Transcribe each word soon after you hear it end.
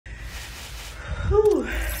Whew.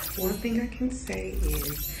 One thing I can say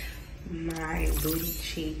is my booty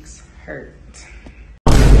cheeks hurt.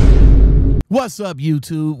 What's up,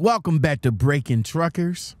 YouTube? Welcome back to Breaking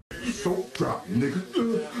Truckers. So drop, nigga.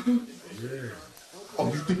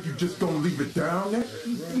 Oh, you think you just gonna leave it down there?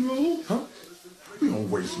 No. Huh? We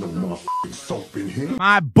don't waste no motherfucking soap in here.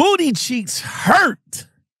 My booty cheeks hurt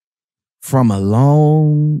from a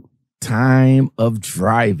long time of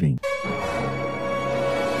driving.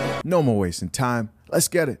 No more wasting time. Let's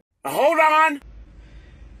get it. Hold on.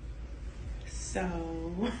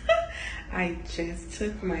 So, I just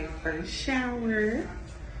took my first shower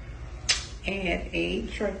at a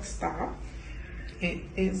truck stop. It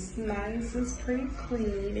is nice, it's pretty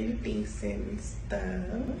clean and decent and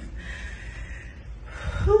stuff.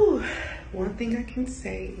 Whew. One thing I can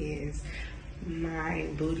say is my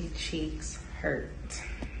booty cheeks hurt.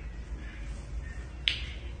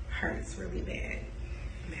 Hurts really bad.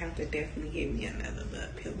 I have to definitely give me another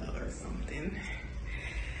butt pillow or something.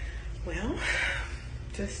 Well,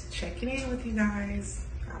 just checking in with you guys.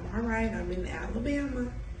 I'm all right. I'm in Alabama.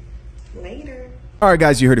 Later. All right,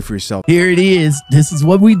 guys, you heard it for yourself. Here it is. This is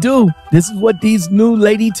what we do. This is what these new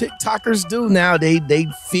lady TikTokers do now. They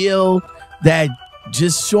feel that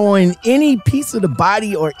just showing any piece of the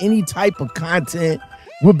body or any type of content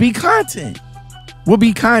will be content.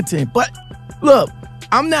 But look,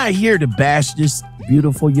 I'm not here to bash this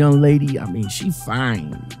beautiful young lady. I mean, she's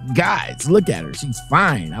fine. Guys, look at her. She's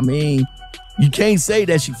fine. I mean, you can't say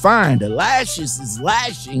that she's fine. The lashes is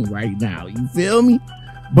lashing right now. You feel me?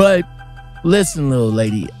 But listen, little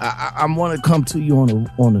lady, I want to come to you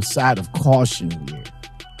on the side of caution here.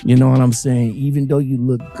 You know what I'm saying? Even though you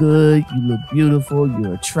look good, you look beautiful,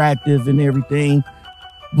 you're attractive and everything,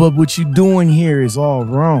 but what you're doing here is all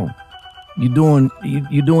wrong. You're doing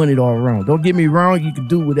it all wrong. Don't get me wrong. You can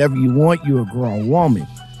do whatever you want. You're a grown woman,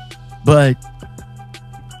 but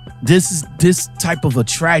this type of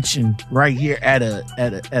attraction right here at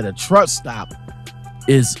a truck stop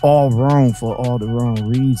is all wrong for all the wrong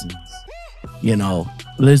reasons. You know,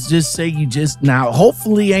 let's just say you just now.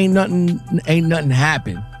 Hopefully, ain't nothing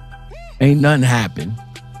happen. Ain't nothing happen.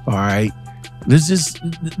 All right. Let's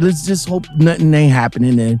just hope nothing ain't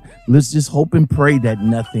happening, and let's just hope and pray that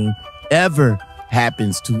nothing ever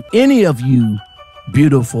happens to any of you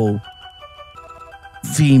beautiful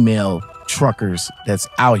female truckers that's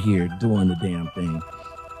out here doing the damn thing.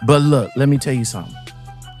 But look, let me tell you something.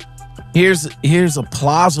 Here's a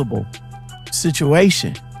plausible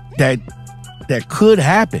situation that could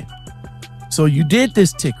happen. So you did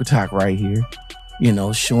this TikTok right here, you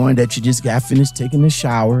know, showing that you just got finished taking a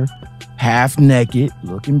shower, half naked,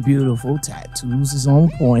 looking beautiful, tattoos is on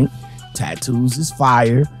point, tattoos is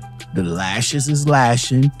fire, the lashes is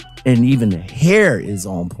lashing, and even the hair is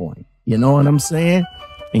on point. You know what I'm saying?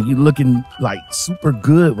 And you looking like super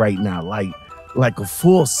good right now, like a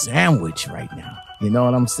full sandwich right now. You know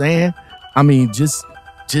what I'm saying? I mean, just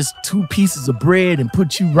two pieces of bread and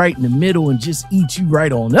put you right in the middle and just eat you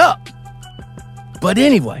right on up. But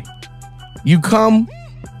anyway, you come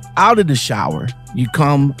out of the shower, you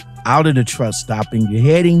come out of the truck stop, and you're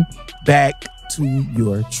heading back to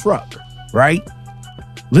your truck, right?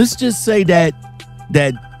 Let's just say that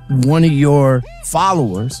one of your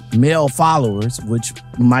followers, male followers, which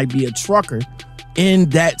might be a trucker, in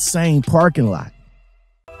that same parking lot,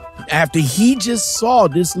 after he just saw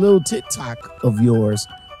this little TikTok of yours,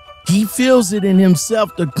 he feels it in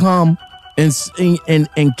himself to come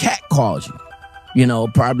and catcalls you. You know,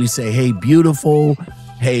 probably say, "Hey, beautiful,"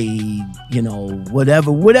 "Hey," you know,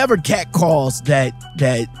 whatever catcalls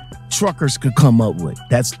that truckers could come up with.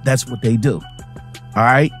 That's what they do. All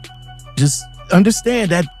right, just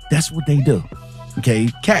understand that that's what they do. Okay,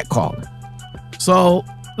 catcalling. So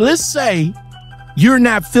let's say you're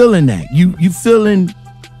not feeling that. You feeling,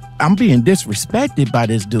 I'm being disrespected by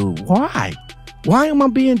this dude. Why? Why am I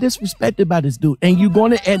being disrespected by this dude? And you're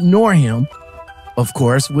going to ignore him, of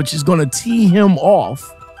course, which is going to tee him off.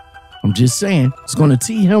 I'm just saying, it's going to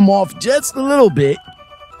tee him off just a little bit.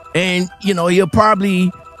 And, you know, he'll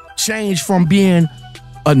probably change from being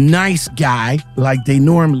a nice guy like they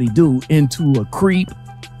normally do into a creep,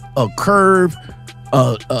 a curve,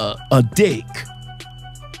 a dick,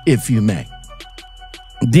 if you may.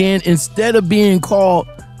 Then instead of being called,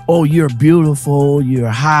 "Oh, you're beautiful,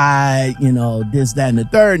 you're high," you know, this, that, and the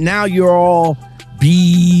third, now you're all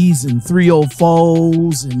B's and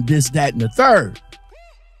 304s and this, that, and the third.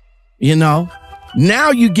 You know,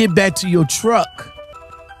 now you get back to your truck.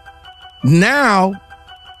 Now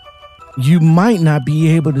you might not be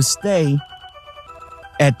able to stay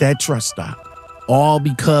at that truck stop, all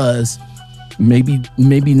because maybe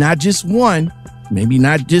not just one, maybe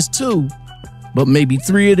not just two, but maybe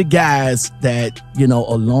 3 of the guys that, you know,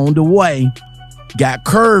 along the way got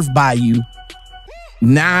curved by you.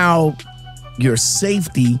 Now your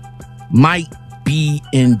safety might be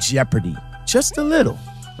in jeopardy, just a little.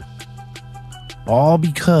 All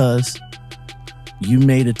because you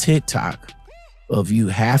made a TikTok of you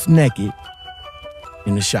half naked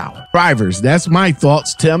in the shower. Drivers, that's my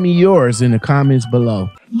thoughts. Tell me yours in the comments below.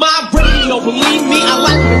 My radio, believe me, I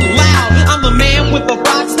like it loud. I'm the man with the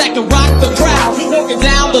rocks that can rock the crowd. Walking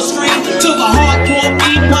down the street to the hardcore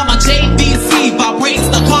beat while my JD